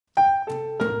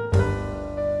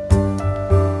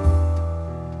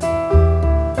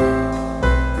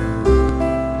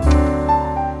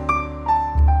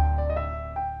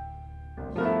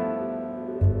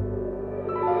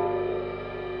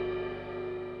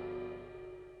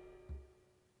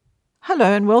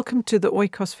Hello and welcome to the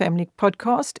Oikos Family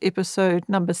Podcast, episode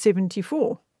number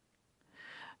 74.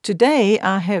 Today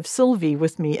I have Sylvie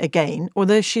with me again,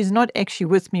 although she's not actually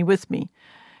with me.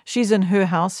 She's in her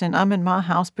house and I'm in my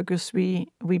house because we've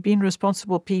been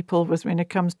responsible people when it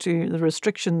comes to the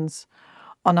restrictions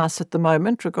on us at the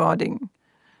moment regarding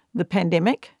the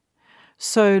pandemic.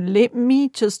 So let me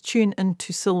just tune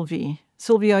into Sylvie.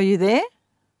 Sylvie, are you there?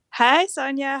 Hi,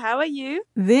 Sonja. How are you?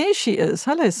 There she is.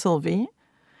 Hello, Sylvie.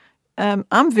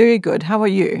 I'm very good. How are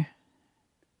you?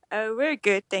 Oh, we're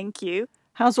good, thank you.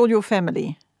 How's all your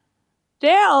family?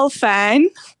 They're all fine.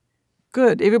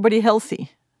 Good. Everybody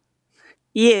healthy?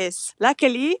 Yes,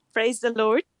 luckily, praise the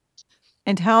Lord.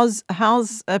 And how's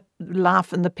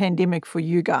life in the pandemic for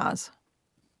you guys?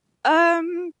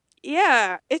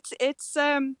 Yeah, it's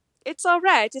all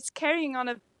right. It's carrying on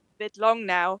a bit long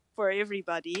now for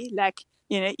everybody.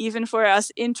 Even for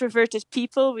us introverted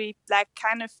people, we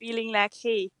kind of feeling like,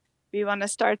 hey, we want to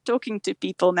start talking to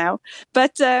people now.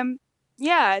 But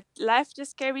yeah, life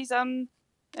just carries on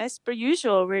as per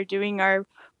usual. We're doing our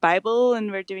Bible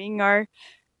and we're doing our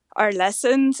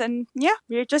lessons, and yeah,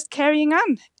 we're just carrying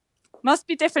on. Must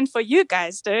be different for you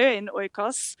guys there in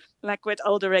Oikos, like with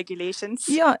all the regulations.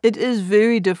 Yeah, it is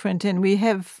very different, and we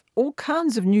have all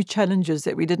kinds of new challenges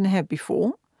that we didn't have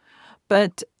before.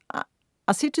 But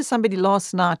I said to somebody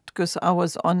last night, because I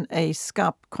was on a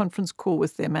Skype conference call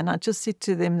with them, and I just said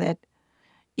to them that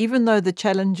even though the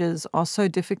challenges are so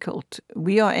difficult,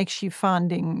 we are actually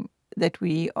finding that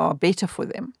we are better for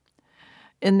them.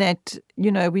 In that,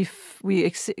 we're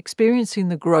experiencing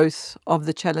the growth of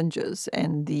the challenges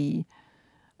and the,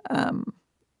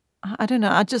 I don't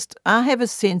know, I have a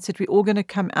sense that we're all going to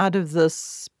come out of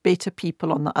this better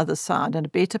people on the other side, and a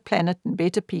better planet and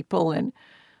better people, and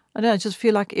I don't know, I just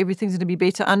feel like everything's going to be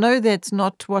better. I know that's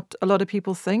not what a lot of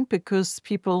people think, because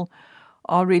people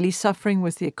are really suffering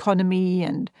with the economy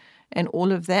and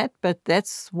all of that, but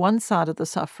that's one side of the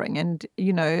suffering. And,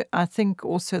 I think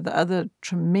also the other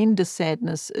tremendous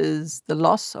sadness is the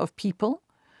loss of people.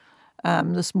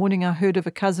 This morning I heard of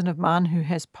a cousin of mine who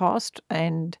has passed,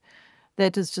 and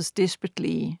that is just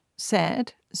desperately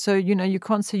sad. So, you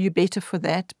can't say you're better for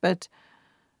that, but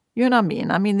you know what I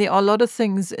mean? I mean, there are a lot of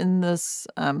things in this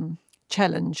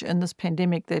challenge, in this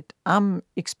pandemic, that I'm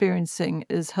experiencing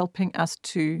is helping us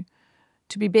to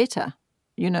be better.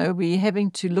 We're having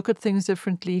to look at things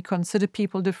differently, consider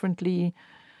people differently,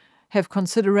 have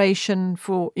consideration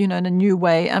for, in a new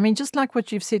way. I mean, just like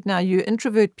what you've said now, you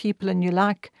introvert people and you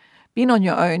like being on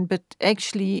your own, but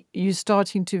actually you're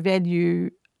starting to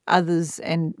value others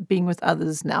and being with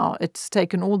others now. It's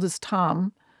taken all this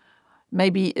time.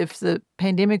 Maybe if the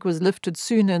pandemic was lifted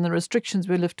sooner and the restrictions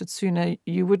were lifted sooner,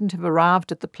 you wouldn't have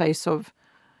arrived at the place of,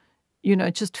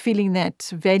 just feeling that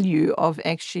value of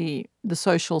actually the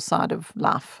social side of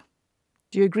life.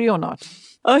 Do you agree or not?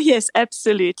 Oh yes,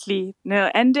 absolutely.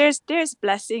 No, and there's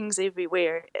blessings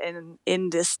everywhere in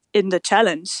the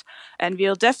challenge, and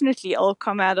we'll definitely all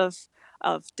come out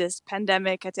of this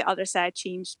pandemic at the other side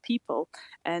changed people,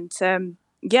 and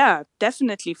yeah,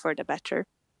 definitely for the better.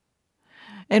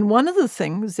 And one of the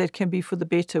things that can be for the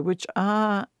better, which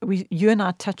you and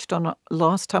I touched on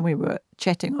last time we were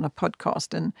chatting on a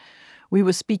podcast, and we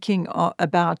were speaking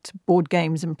about board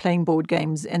games and playing board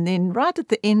games. And then right at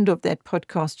the end of that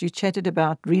podcast, you chatted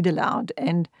about Read Aloud.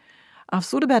 And I've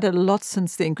thought about it a lot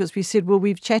since then, because we said, well,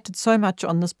 we've chatted so much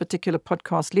on this particular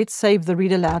podcast. Let's save the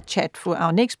Read Aloud chat for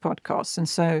our next podcast. And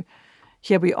so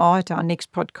here we are at our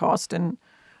next podcast. And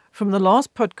from the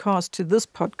last podcast to this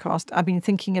podcast, I've been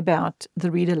thinking about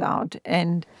the Read Aloud.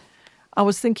 And I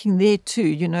was thinking there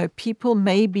too, people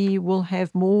maybe will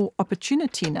have more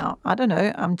opportunity now. I don't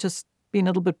know. I'm just being a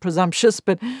little bit presumptuous,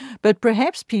 but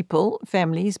perhaps people,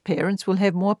 families, parents will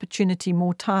have more opportunity,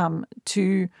 more time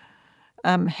to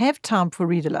have time for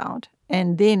Read Aloud.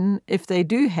 And then if they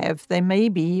do have, they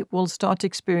maybe will start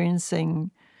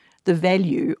experiencing the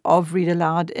value of Read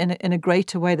Aloud in a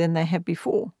greater way than they have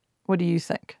before. What do you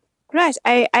think? Right,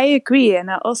 I agree, and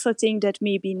I also think that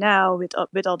maybe now with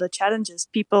all the challenges,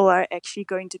 people are actually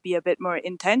going to be a bit more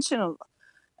intentional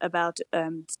about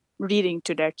reading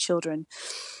to their children.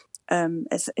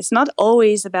 It's not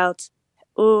always about,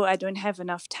 oh, I don't have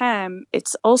enough time.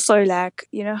 It's also like,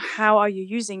 how are you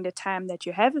using the time that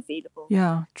you have available?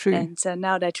 Yeah, true. And so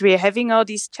now that we're having all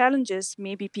these challenges,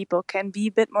 maybe people can be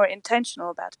a bit more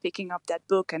intentional about picking up that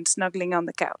book and snuggling on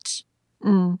the couch.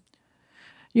 Mm.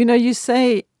 You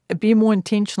say be more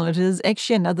intentional. It is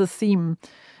actually another theme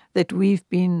that we've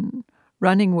been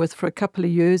running with for a couple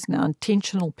of years now,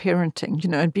 intentional parenting,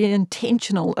 and being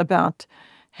intentional about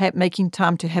making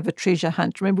time to have a treasure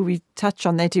hunt. Remember, we touch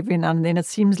on that every now and then. It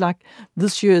seems like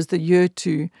this year is the year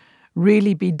to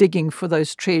really be digging for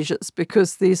those treasures,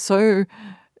 because there's so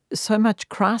much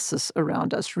crisis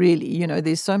around us, really. You know,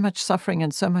 there's so much suffering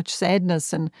and so much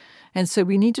sadness, and so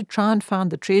we need to try and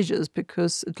find the treasures,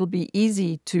 because it'll be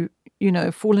easy to, you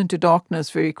know, fall into darkness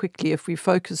very quickly if we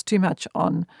focus too much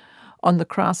on the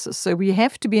crisis. So we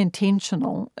have to be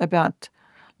intentional about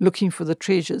looking for the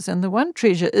treasures. And the one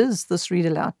treasure is this read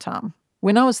aloud time.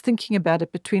 When I was thinking about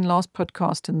it between last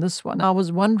podcast and this one, I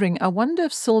was wondering, I wonder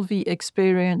if Sylvie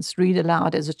experienced read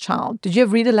aloud as a child. Did you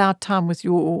have read aloud time with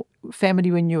your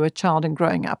family when you were a child and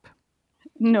growing up?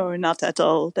 No, not at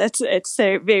all. It's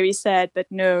so very sad, but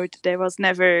no, there was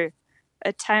never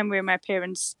a time where my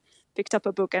parents picked up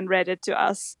a book and read it to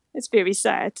us. It's very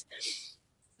sad.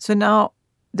 So now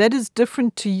that is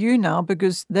different to you now,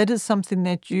 because that is something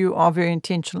that you are very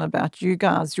intentional about. You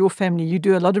guys, your family, you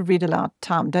do a lot of read aloud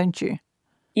time, don't you?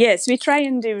 Yes, we try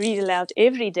and do read aloud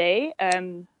every day.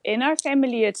 In our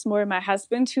family, it's more my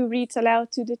husband who reads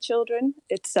aloud to the children.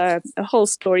 It's a whole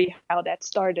story how that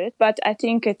started. But I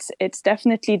think it's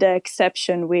definitely the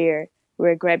exception where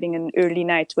we're grabbing an early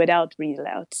night without read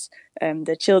alouds.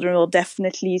 The children will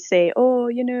definitely say, oh,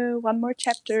 you know, one more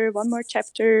chapter.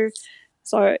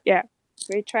 So, yeah,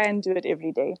 we try and do it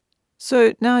every day.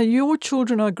 So now your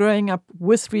children are growing up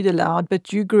with read aloud,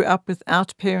 but you grew up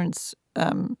without parents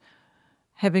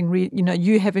having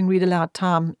read aloud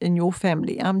time in your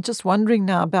family. I'm just wondering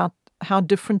now about how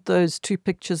different those two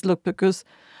pictures look, because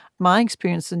my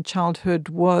experience in childhood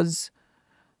was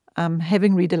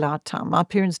having read aloud time. My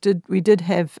parents did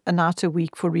have a night a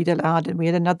week for read aloud, and we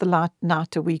had another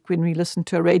night a week when we listened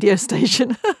to a radio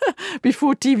station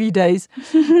before TV days.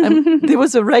 There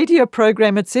was a radio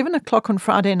program at 7:00 on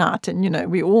Friday night, and, you know,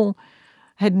 we all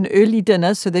had an early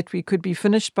dinner so that we could be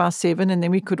finished by 7, and then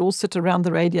we could all sit around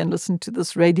the radio and listen to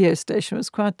this radio station. It was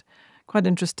quite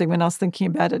interesting when I was thinking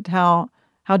about it, how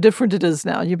different it is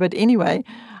now. But anyway,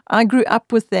 I grew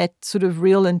up with that sort of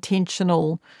real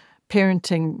intentional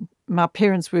parenting. My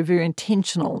parents were very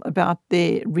intentional about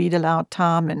their read aloud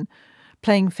time and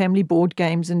playing family board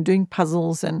games and doing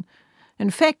puzzles. And in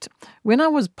fact, when I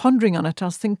was pondering on it, I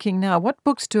was thinking, now, what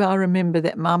books do I remember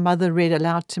that my mother read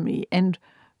aloud to me? And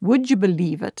would you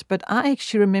believe it? But I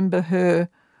actually remember her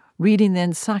reading the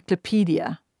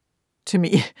encyclopedia to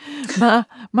me.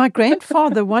 My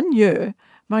grandfather, one year,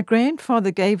 my grandfather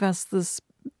gave us this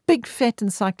big fat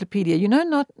encyclopedia, you know,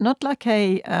 not like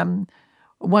a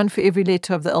one for every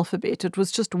letter of the alphabet. It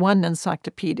was just one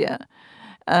encyclopedia.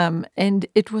 And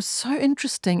it was so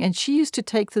interesting. And she used to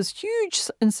take this huge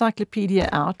encyclopedia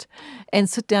out and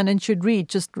sit down, and she'd read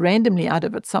just randomly out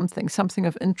of it something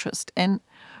of interest. And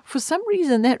for some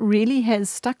reason, that really has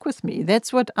stuck with me.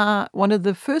 That's one of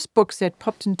the first books that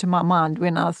popped into my mind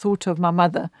when I thought of my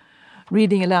mother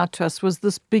reading aloud to us was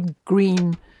this big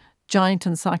green giant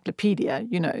encyclopedia,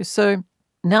 you know. So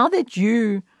now that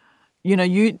you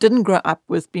didn't grow up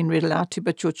with being read aloud to,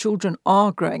 but your children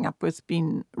are growing up with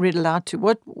being read aloud to,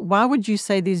 why would you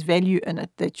say there's value in it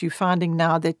that you're finding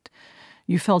now that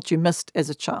you felt you missed as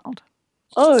a child?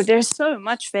 Oh, there's so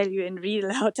much value in read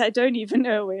aloud. I don't even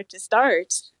know where to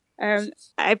start.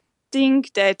 I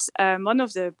think that one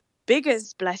of the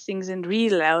biggest blessings in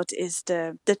read aloud is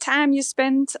the time you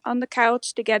spend on the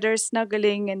couch together,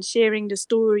 snuggling and sharing the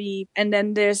story. And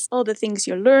then there's all the things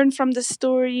you learn from the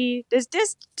story. There's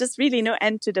just really no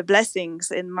end to the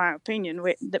blessings, in my opinion,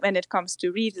 when it comes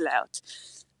to read aloud.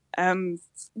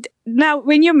 Now,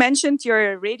 when you mentioned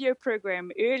your radio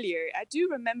program earlier, I do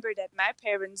remember that my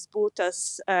parents bought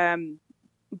us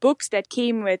books that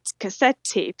came with cassette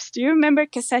tapes. Do you remember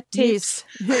cassette tapes?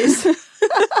 Yes.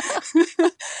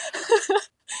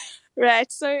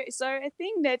 Right. So I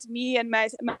think that me and my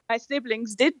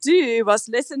siblings did was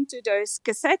listen to those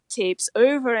cassette tapes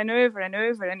over and over and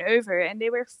over and over, and they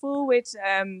were full with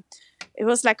it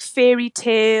was like fairy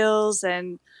tales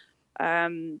and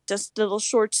just little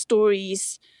short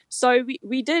stories. So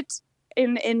we did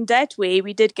in that way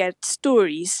we did get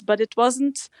stories, but it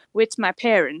wasn't with my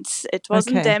parents. It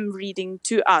wasn't them reading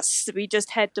to us. We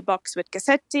just had the box with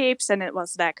cassette tapes, and it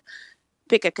was like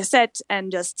pick a cassette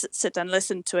and just sit and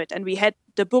listen to it. And we had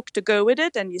the book to go with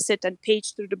it, and you sit and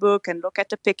page through the book and look at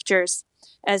the pictures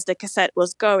as the cassette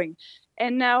was going.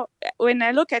 And now when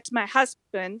I look at my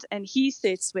husband and he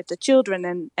sits with the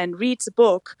children and reads a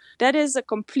book, that is a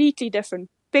completely different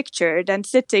picture than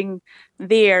sitting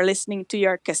there listening to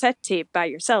your cassette tape by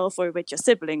yourself or with your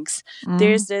siblings.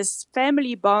 There's this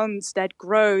family bond that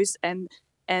grows and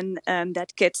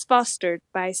that gets fostered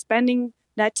by spending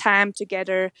that time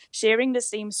together, sharing the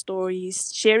same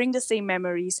stories, sharing the same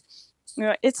memories. You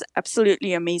know, it's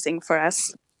absolutely amazing for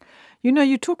us. You know,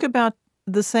 you talk about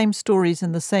the same stories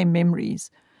and the same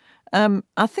memories.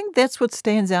 I think that's what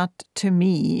stands out to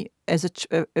me as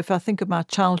if I think of my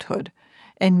childhood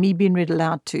and me being read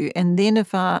aloud to, and then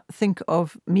if I think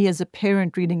of me as a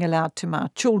parent reading aloud to my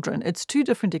children, it's two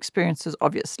different experiences,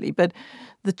 obviously. But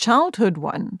the childhood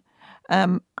one,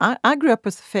 I grew up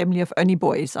with a family of only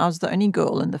boys. I was the only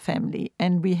girl in the family,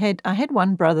 and I had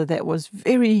one brother that was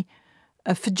very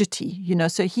fidgety,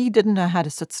 so he didn't know how to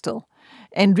sit still.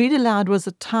 And read aloud was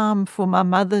a time for my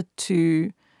mother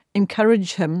to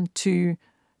encourage him to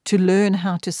learn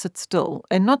how to sit still.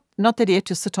 And not that he had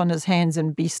to sit on his hands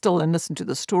and be still and listen to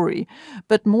the story,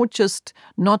 but more just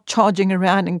not charging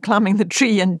around and climbing the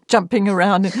tree and jumping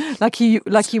around and like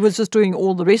he was just doing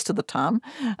all the rest of the time.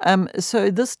 So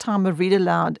this time of read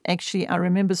aloud, actually, I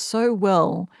remember so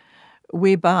well,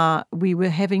 whereby we were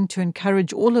having to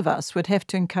encourage, all of us would have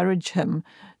to encourage him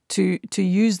to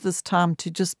use this time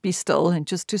to just be still and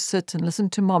just to sit and listen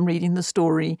to Mom reading the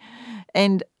story.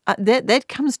 And that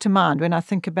comes to mind when I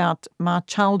think about my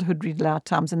childhood read aloud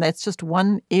times, and that's just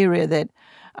one area that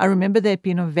I remember that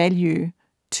being of value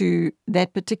to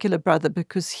that particular brother,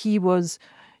 because he was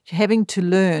having to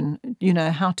learn,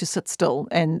 how to sit still,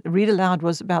 and read aloud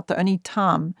was about the only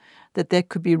time that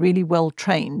could be really well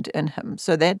trained in him.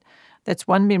 So that's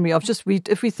one memory of just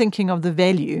if we're thinking of the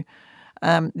value.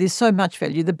 There's so much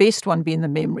value, the best one being the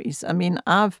memories. I mean,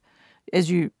 I've, as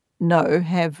you know,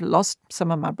 have lost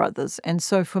some of my brothers. And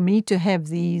so for me to have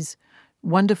these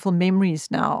wonderful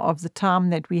memories now of the time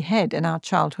that we had in our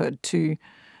childhood to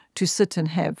sit and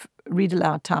have read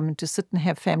aloud time and to sit and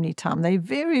have family time, they're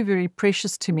very, very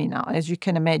precious to me now, as you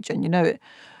can imagine,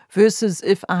 versus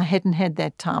if I hadn't had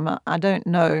that time. I don't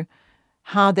know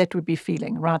how that would be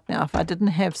feeling right now if I didn't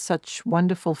have such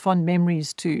wonderful, fond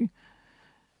memories to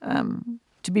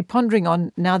be pondering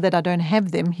on now that I don't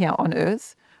have them here on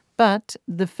earth. But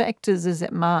the fact is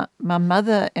that my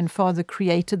mother and father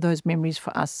created those memories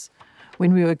for us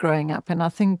when we were growing up. And I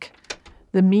think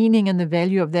the meaning and the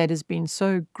value of that has been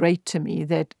so great to me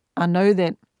that I know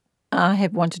that I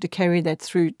have wanted to carry that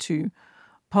through to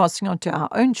passing on to our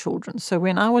own children. So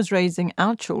when I was raising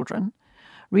our children,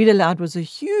 read aloud was a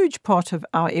huge part of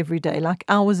our everyday, like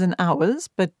hours and hours,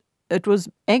 but it was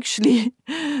actually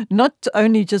not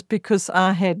only just because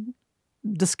I had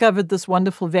discovered this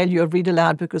wonderful value of read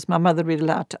aloud because my mother read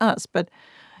aloud to us, but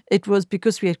it was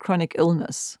because we had chronic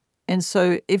illness. And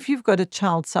so if you've got a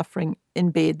child suffering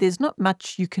in bed, there's not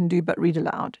much you can do but read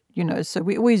aloud, So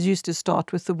we always used to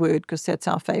start with the Word because that's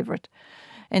our favorite,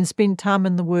 and spend time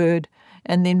in the Word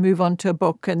and then move on to a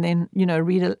book and then,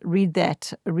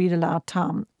 read aloud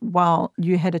time while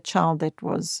you had a child that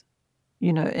was,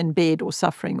 in bed or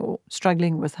suffering or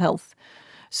struggling with health.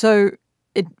 So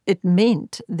it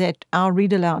meant that our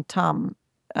read aloud time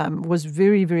was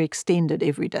very, very extended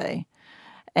every day.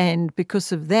 And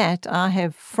because of that, I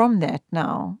have from that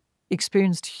now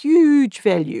experienced huge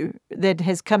value that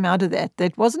has come out of that.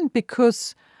 That wasn't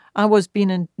because I was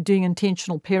doing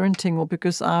intentional parenting or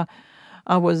because I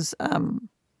was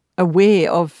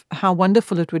aware of how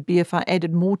wonderful it would be if I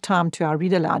added more time to our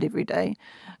read aloud every day.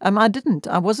 I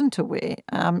wasn't aware,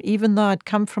 even though I'd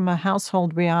come from a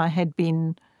household where I had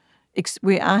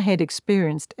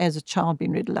experienced as a child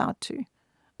being read aloud to.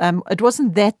 It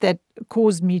wasn't that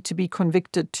caused me to be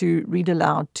convicted to read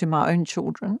aloud to my own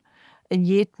children, and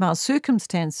yet my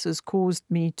circumstances caused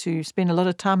me to spend a lot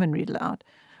of time in read aloud.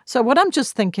 So what I'm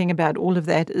just thinking about all of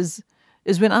that is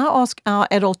when I ask our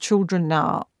adult children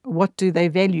now, what do they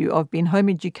value of being home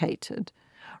educated?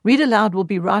 Read aloud will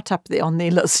be right up there on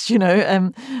their list,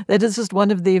 That is just one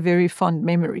of their very fond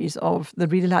memories of the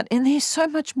read aloud. And there's so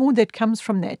much more that comes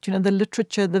from that, the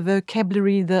literature, the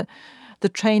vocabulary, the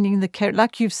training,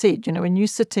 like you've said, when you're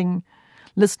sitting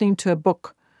listening to a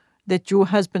book that your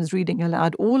husband's reading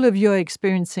aloud, all of you are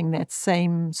experiencing that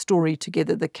same story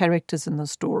together, the characters in the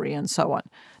story and so on.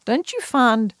 Don't you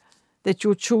find that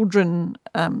your children,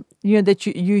 that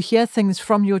you hear things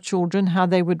from your children, how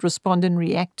they would respond and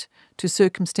react to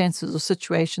circumstances or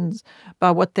situations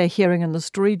by what they're hearing in the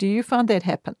story? Do you find that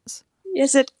happens?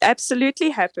 Yes, it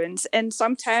absolutely happens. And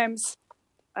sometimes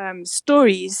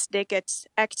stories, they get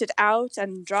acted out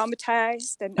and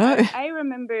dramatized. And I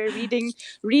remember reading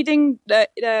the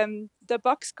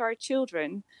Boxcar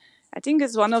Children. I think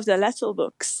it's one of the little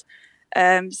books.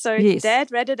 Yes.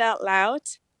 Dad read it out loud.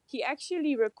 He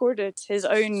actually recorded his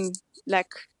own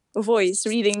voice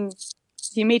reading.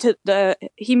 He made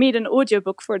an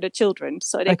audiobook for the children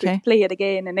so they could play it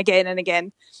again and again and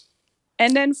again.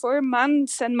 And then for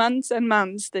months and months and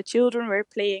months, the children were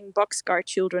playing Boxcar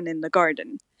Children in the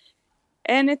garden.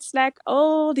 And it's like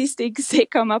all these things they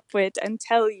come up with and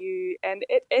tell you, and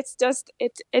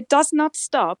it does not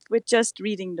stop with just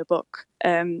reading the book.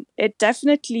 It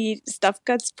definitely stuff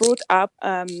gets brought up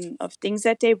of things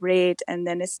that they read, and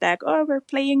then it's like, oh, we're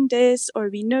playing this, or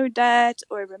we know that,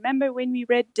 or remember when we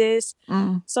read this.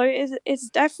 So it's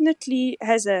definitely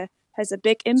has a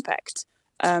big impact.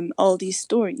 All these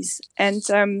stories, and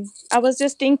I was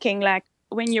just thinking, like,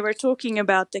 when you were talking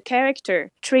about the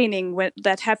character training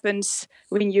that happens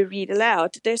when you read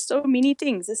aloud, there's so many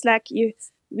things. It's like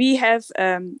we have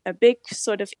a big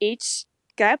sort of age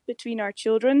gap between our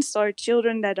children. So our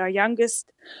children that are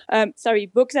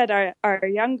books that our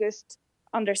youngest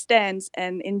understands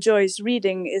and enjoys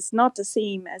reading is not the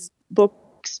same as books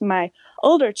my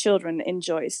older children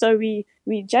enjoy. So we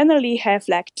generally have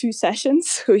like 2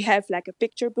 sessions. We have like a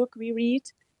picture book we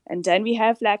read, and then we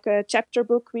have like a chapter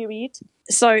book we read.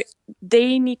 So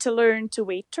they need to learn to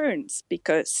wait turns,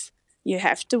 because you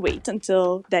have to wait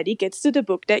until Daddy gets to the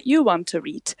book that you want to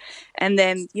read. And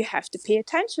then you have to pay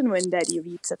attention when Daddy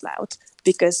reads it loud,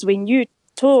 because when you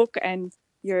talk and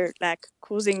you're like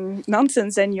causing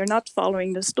nonsense and you're not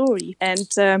following the story. And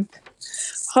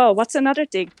what's another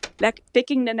thing? Like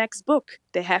picking the next book.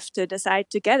 They have to decide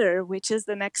together which is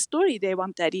the next story they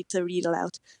want Daddy to read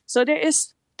aloud. So there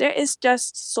is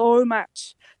just so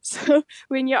much. So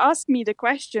when you ask me the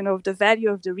question of the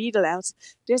value of the read alouds,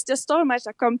 there's just so much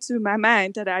that comes to my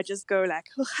mind that I just go like,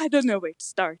 oh, I don't know where to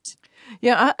start.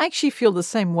 Yeah, I actually feel the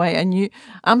same way. And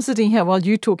I'm sitting here while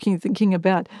you're talking, thinking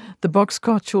about the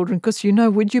boxcar children, because,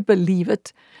 would you believe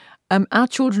it? Our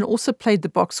children also played the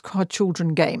boxcar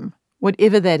children game,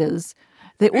 whatever that is.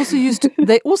 They also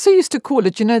used to call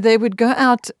it, they would go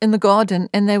out in the garden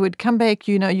and they would come back,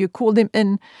 you call them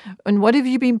in, and what have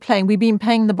you been playing? We've been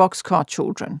playing the boxcar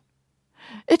children.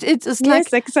 It's like,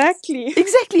 yes, exactly.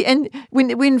 Exactly. And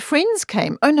when friends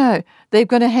came, oh no, they're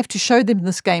going to have to show them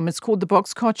this game. It's called the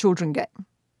boxcar children game.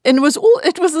 And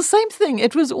it was the same thing.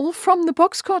 It was all from the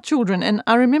boxcar children. And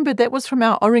I remember that was from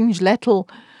our Orange Lattle.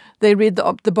 They read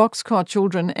the boxcar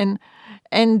children, and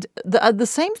the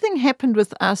same thing happened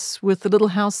with us with the Little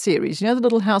House series. The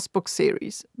Little House book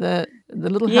series, the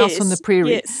Little House on the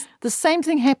Prairie. Yes. The same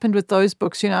thing happened with those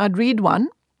books. I'd read one,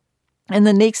 and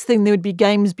the next thing there would be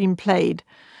games being played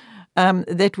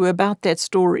that were about that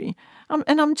story.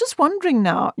 And I'm just wondering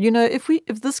now,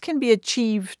 if this can be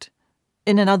achieved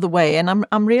in another way. And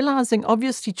I'm realizing,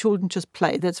 obviously, children just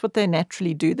play. That's what they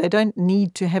naturally do. They don't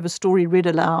need to have a story read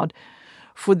aloud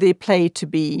for their play to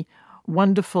be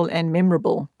wonderful and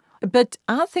memorable. But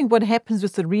I think what happens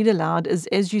with the read aloud is,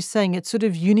 as you're saying, it sort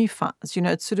of unifies. They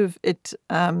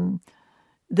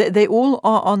all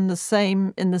are in the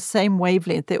same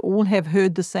wavelength. They all have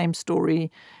heard the same story.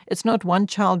 It's not one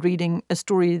child reading a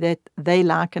story that they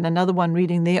like and another one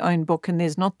reading their own book, and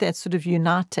there's not that sort of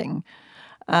uniting.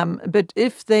 But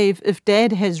if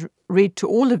Dad has read to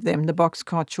all of them the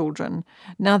boxcar children,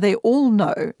 now they all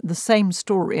know the same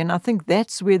story, and I think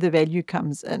that's where the value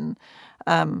comes in.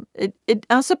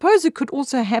 I suppose it could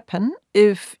also happen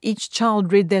if each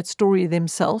child read that story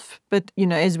themselves. But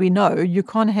as we know, you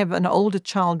can't have an older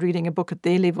child reading a book at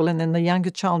their level and then the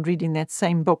younger child reading that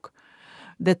same book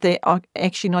that they are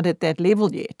actually not at that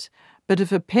level yet. But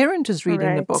if a parent is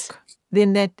reading the book,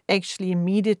 then that actually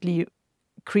immediately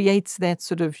creates that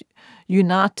sort of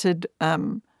united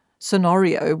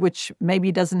scenario, which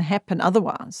maybe doesn't happen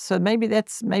otherwise. So maybe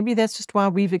that's just why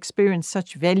we've experienced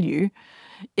such value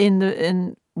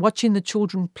in watching the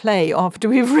children play after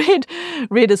we've read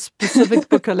a specific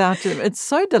book aloud to them. It's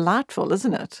so delightful,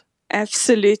 isn't it?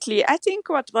 Absolutely. I think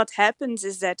what happens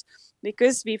is that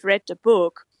because we've read the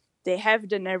book, they have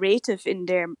the narrative in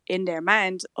their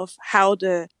mind of how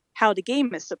the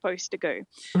game is supposed to go.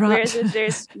 Right. Whereas if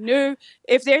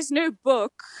there's no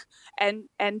book and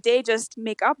they just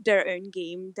make up their own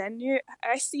game, then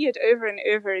I see it over and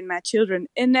over in my children.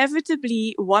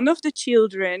 Inevitably, one of the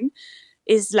children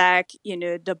is like,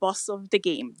 the boss of the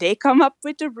game. They come up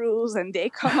with the rules and they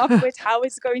come up with how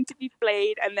it's going to be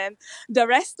played, and then the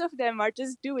rest of them are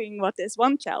just doing what this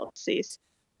one child says.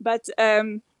 But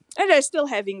and they're still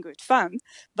having good fun,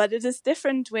 but it is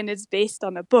different when it's based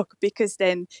on a book, because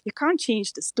then you can't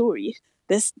change the story.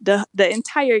 The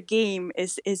entire game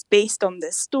is based on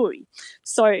this story.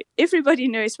 So everybody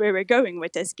knows where we're going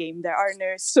with this game. There are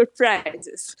no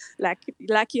surprises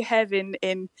like you have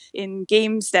in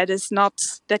games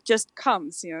that just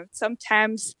comes.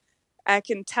 Sometimes I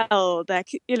can tell that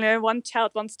one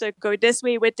child wants to go this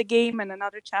way with the game and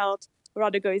another child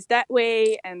rather goes that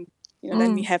way, and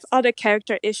then we have other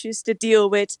character issues to deal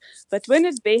with. But when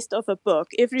it's based off a book,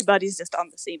 everybody's just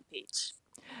on the same page.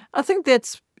 I think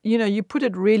that's you put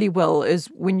it really well is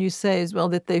when you say as well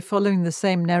that they're following the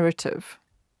same narrative.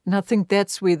 And I think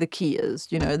that's where the key is.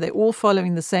 They're all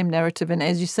following the same narrative. And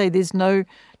as you say, there's no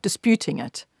disputing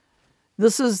it.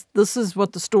 This is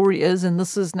what the story is, and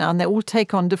this is now. And they all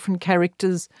take on different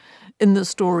characters in the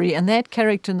story. And that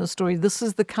character in the story, this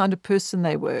is the kind of person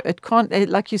they were. It can't,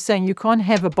 like you're saying, you can't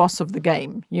have a boss of the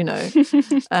game,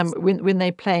 when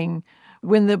they're playing.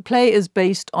 When the play is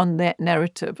based on that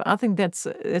narrative. I think that's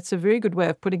a very good way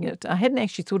of putting it. I hadn't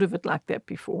actually thought of it like that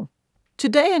before.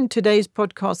 Today in today's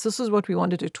podcast, this is what we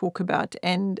wanted to talk about,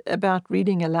 and about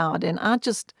reading aloud. And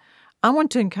I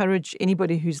want to encourage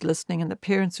anybody who's listening, and the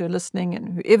parents who are listening,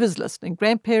 and whoever's listening,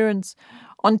 grandparents,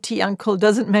 auntie, uncle,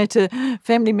 doesn't matter,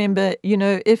 family member,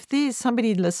 if there's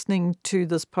somebody listening to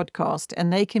this podcast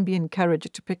and they can be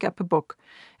encouraged to pick up a book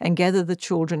and gather the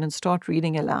children and start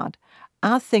reading aloud,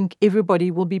 I think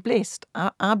everybody will be blessed.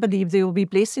 I believe there will be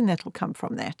blessing that will come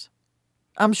from that.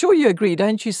 I'm sure you agree,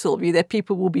 don't you, Sylvie, that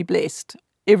people will be blessed?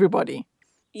 Everybody.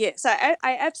 Yes, I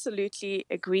absolutely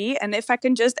agree. And if I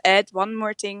can just add one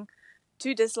more thing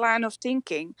to this line of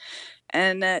thinking,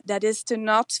 and that is to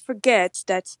not forget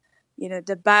that,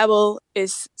 the Bible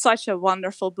is such a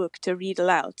wonderful book to read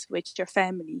aloud with your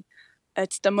family.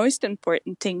 It's the most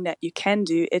important thing that you can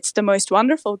do. It's the most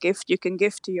wonderful gift you can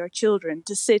give to your children,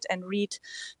 to sit and read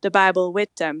the Bible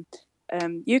with them.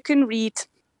 You can read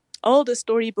all the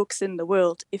storybooks in the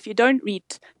world. If you don't read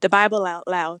the Bible out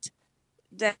loud,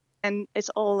 then it's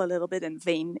all a little bit in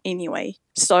vain anyway.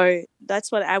 So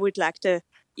that's what I would like to,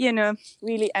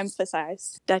 really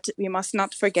emphasize, that we must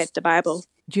not forget the Bible.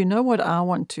 Do you know what I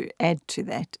want to add to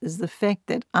that is the fact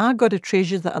that I got a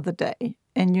treasure the other day.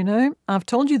 And, I've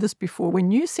told you this before,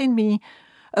 when you send me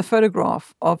a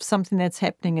photograph of something that's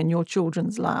happening in your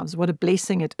children's lives, what a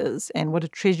blessing it is and what a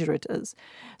treasure it is.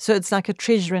 So it's like a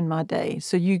treasure in my day.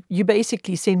 So you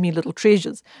basically send me little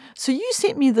treasures. So you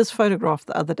sent me this photograph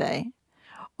the other day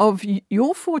of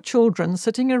your 4 children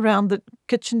sitting around the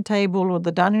kitchen table or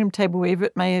the dining room table, wherever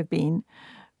it may have been,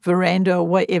 veranda or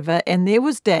whatever, and there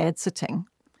was Dad sitting.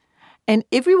 And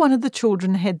every one of the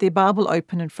children had their Bible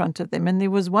open in front of them. And there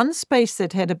was one space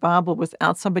that had a Bible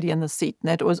without somebody in the seat. And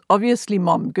that was obviously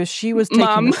Mom, because she was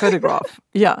taking the photograph.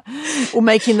 Yeah. Or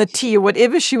making the tea or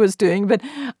whatever she was doing. But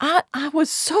I was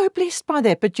so blessed by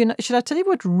that. But, should I tell you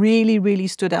what really, really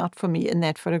stood out for me in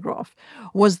that photograph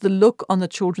was the look on the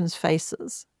children's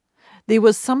faces. There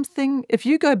was something, if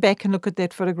you go back and look at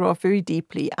that photograph very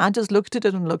deeply, I just looked at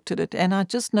it, and I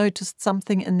just noticed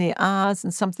something in their eyes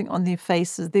and something on their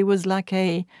faces. There was like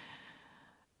a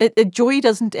joy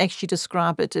doesn't actually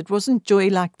describe it. It wasn't joy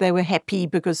like they were happy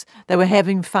because they were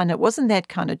having fun. It wasn't that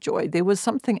kind of joy. There was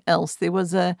something else. There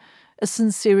was a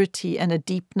sincerity and a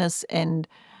deepness and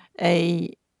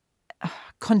a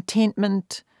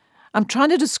contentment. I'm trying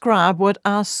to describe what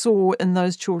I saw in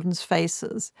those children's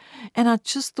faces. And I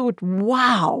just thought,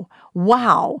 wow.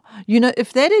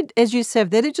 If that had, as you said,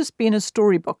 if that had just been a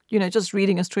storybook, just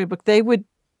reading a storybook, they would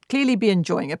clearly be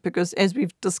enjoying it because, as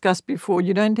we've discussed before,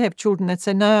 you don't have children that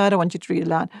say, no, I don't want you to read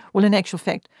aloud. Well, in actual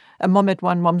fact, a mom at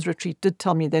one mom's retreat did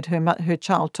tell me that her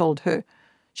child told her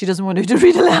she doesn't want her to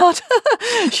read aloud.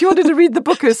 She wanted to read the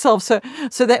book herself. So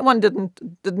that one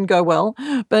didn't go well.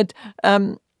 But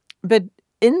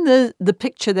in the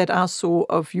picture that I saw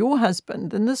of your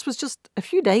husband, and this was just a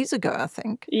few days ago, I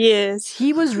think. Yes.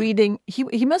 He was reading,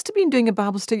 he must have been doing a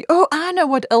Bible study. Oh, I know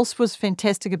what else was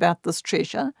fantastic about this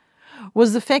treasure,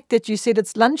 was the fact that you said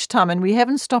it's lunchtime and we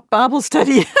haven't stopped Bible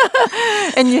study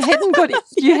and you hadn't got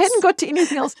to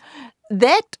anything else.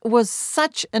 That was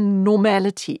such a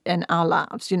normality in our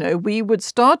lives. We would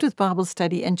start with Bible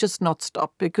study and just not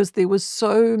stop because there was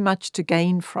so much to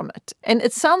gain from it. And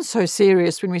it sounds so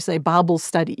serious when we say Bible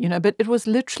study, but it was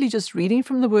literally just reading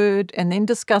from the Word and then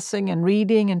discussing and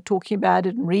reading and talking about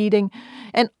it and reading.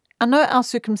 And I know our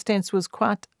circumstance was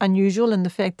quite unusual in the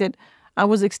fact that I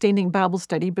was extending Bible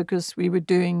study because we were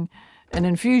doing an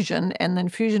infusion, and the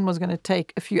infusion was going to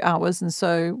take a few hours. And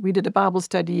so we did a Bible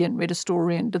study and read a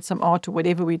story and did some art or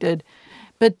whatever we did.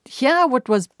 But here, what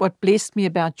blessed me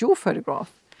about your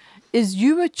photograph is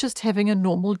you were just having a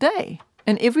normal day,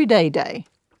 an everyday day.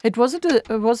 It wasn't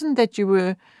that you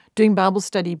were doing Bible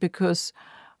study because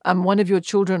one of your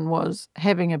children was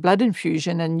having a blood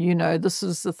infusion and, this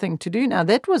is the thing to do. Now,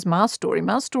 that was my story.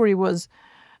 My story was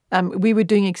we were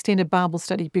doing extended Bible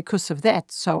study because of that,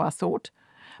 so I thought.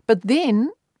 But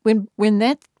then, when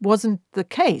that wasn't the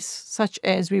case, such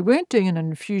as we weren't doing an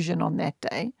infusion on that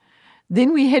day,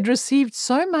 then we had received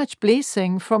so much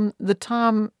blessing from the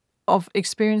time of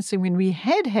experiencing when we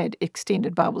had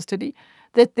extended Bible study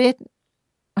that then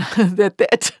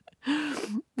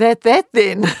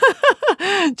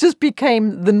just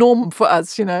became the norm for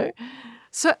us,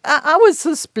 So I was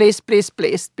just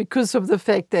blessed because of the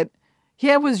fact that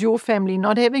here was your family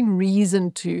not having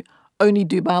reason to only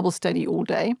do Bible study all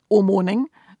day or morning,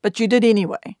 but you did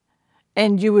anyway.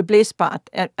 And you were blessed by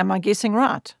it. Am I guessing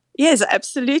right? Yes,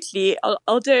 absolutely.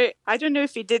 Although I don't know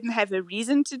if we didn't have a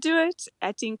reason to do it,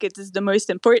 I think it is the most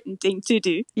important thing to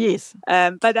do. Yes.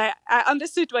 But I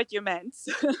understood what you meant.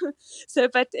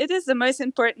 But it is the most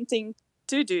important thing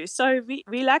to do. So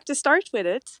we like to start with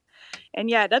it. And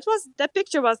yeah, that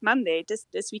picture was Monday,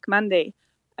 this week Monday.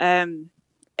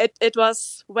 It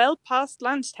was well past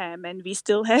lunchtime, and we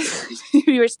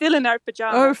were still in our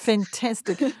pajamas. Oh,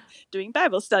 fantastic! Doing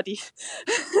Bible study,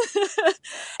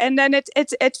 and then it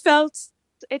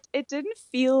didn't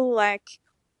feel like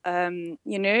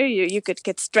you could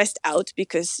get stressed out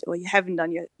because you haven't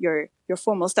done your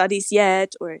formal studies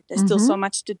yet, or there's still so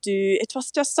much to do. It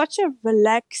was just such a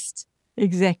relaxed.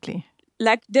 Exactly.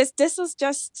 Like this was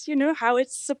just, how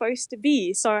it's supposed to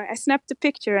be. So I snapped a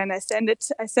picture and I send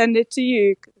it to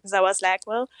you because I was like,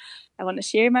 well, I want to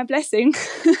share my blessing.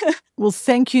 Well,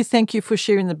 thank you for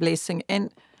sharing the blessing.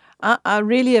 And I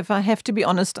really, if I have to be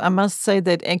honest, I must say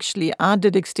that actually I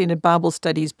did extended Bible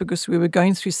studies because we were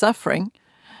going through suffering.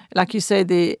 Like you say,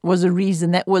 there was a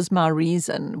reason. That was my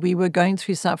reason. We were going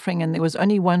through suffering and there was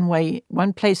only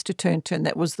one place to turn to, and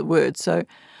that was the Word. So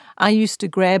I used to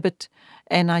grab it.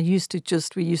 And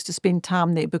we used to spend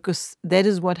time there because that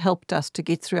is what helped us to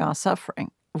get through our suffering,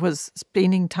 was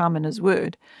spending time in His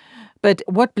Word. But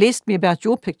what blessed me about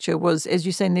your picture was, as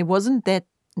you're saying, there wasn't that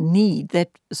need, that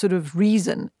sort of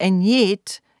reason. And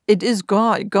yet it is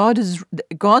God.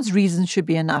 God's reason should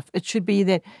be enough. It should be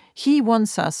that He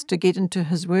wants us to get into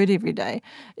His Word every day.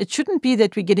 It shouldn't be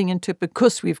that we're getting into it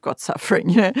because we've got suffering.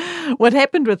 What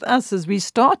happened with us is we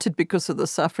started because of the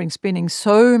suffering, spending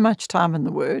so much time in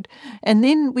the Word, and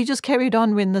then we just carried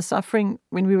on when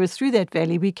we were through that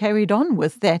valley. We carried on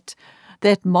with that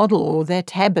model or that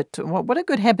habit. What a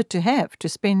good habit to have, to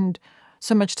spend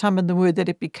so much time in the Word that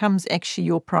it becomes actually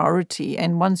your priority.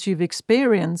 And once you've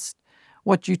experienced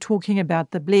what you're talking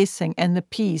about, the blessing and the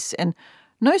peace and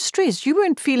no stress. You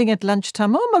weren't feeling at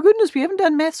lunchtime, oh my goodness, we haven't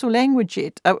done maths or language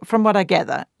yet, from what I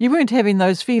gather. You weren't having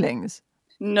those feelings.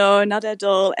 No, not at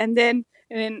all. And then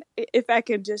if I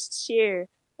could just share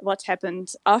what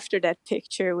happened after that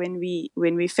picture when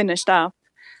we finished up,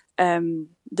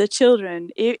 the children,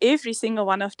 every single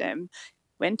one of them,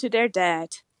 went to their dad,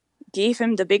 gave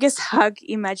him the biggest hug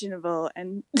imaginable,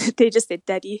 and they just said,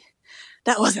 "Daddy,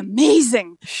 that was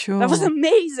amazing. Sure. That was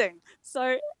amazing."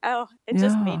 So it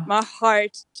just made my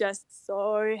heart just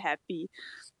so happy.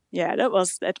 Yeah, that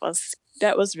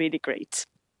was really great.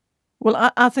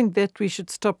 Well, I think that we should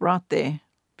stop right there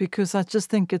because I just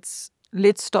think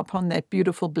let's stop on that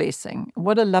beautiful blessing.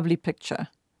 What a lovely picture.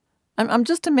 I'm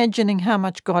just imagining how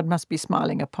much God must be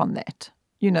smiling upon that.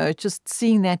 Just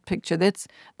seeing that picture.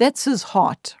 That's His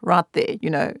heart right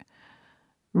there,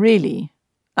 really.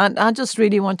 And I just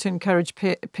really want to encourage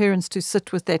parents to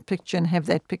sit with that picture and have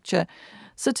that picture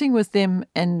sitting with them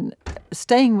and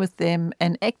staying with them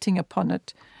and acting upon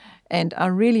it. And I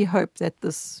really hope that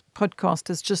this podcast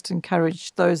has just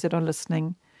encouraged those that are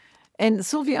listening. And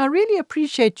Sylvie, I really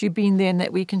appreciate you being there and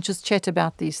that we can just chat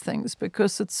about these things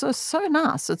because it's so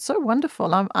nice. It's so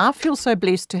wonderful. I feel so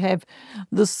blessed to have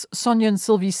this Sonja and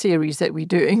Sylvie series that we're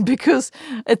doing because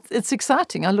it's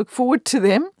exciting. I look forward to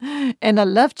them and I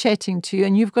love chatting to you,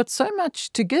 and you've got so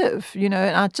much to give, and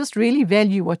I just really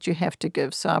value what you have to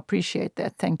give. So I appreciate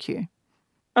that. Thank you.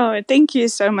 Oh, thank you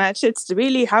so much. It's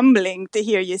really humbling to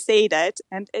hear you say that.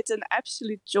 And it's an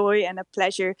absolute joy and a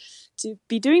pleasure to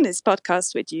be doing this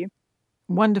podcast with you.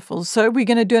 Wonderful. So we're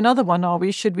going to do another one, are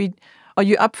we? Are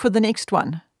you up for the next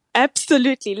one?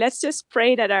 Absolutely. Let's just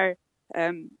pray that our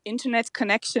internet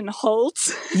connection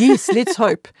holds. Yes, let's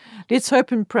hope. Let's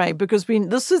hope and pray because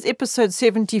this is episode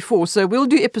 74. So we'll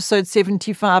do episode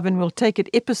 75 and we'll take it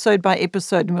episode by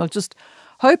episode and we'll just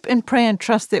hope and pray and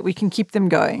trust that we can keep them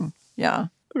going. Yeah.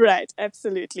 Right,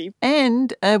 absolutely.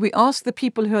 And we ask the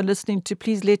people who are listening to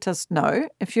please let us know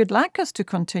if you'd like us to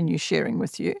continue sharing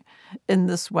with you in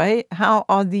this way. How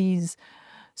are these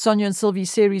Sonja and Sylvie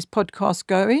series podcasts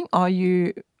going? Are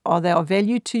they of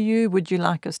value to you? Would you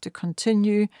like us to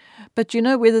continue? But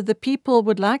whether the people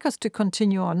would like us to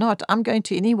continue or not, I'm going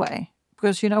to anyway.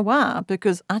 Because you know why?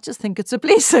 Because I just think it's a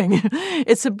blessing.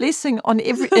 It's a blessing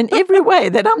in every way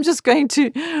that I'm just going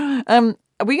to...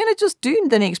 we're going to just do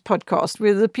the next podcast,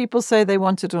 whether the people say they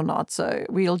want it or not. So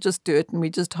we'll just do it, and we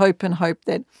just hope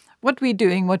that what we're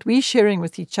doing, what we're sharing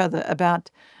with each other about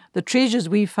the treasures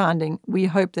we're finding, we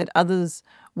hope that others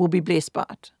will be blessed by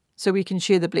it so we can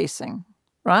share the blessing,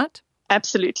 right?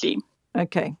 Absolutely.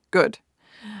 Okay, good.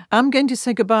 I'm going to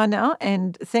say goodbye now,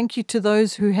 and thank you to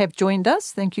those who have joined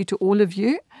us. Thank you to all of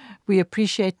you. We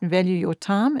appreciate and value your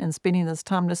time and spending this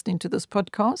time listening to this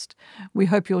podcast. We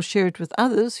hope you'll share it with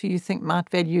others who you think might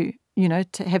value,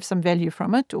 to have some value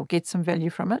from it or get some value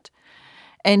from it.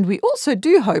 And we also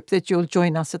do hope that you'll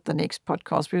join us at the next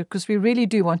podcast, because we really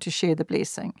do want to share the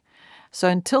blessing. So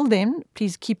until then,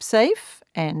 please keep safe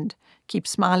and keep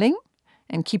smiling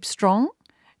and keep strong.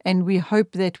 And we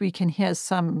hope that we can hear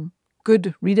some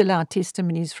good read aloud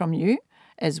testimonies from you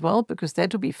as well, because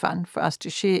that will be fun for us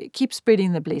to share. Keep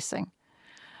spreading the blessing.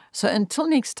 So until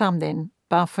next time then,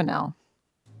 bye for now.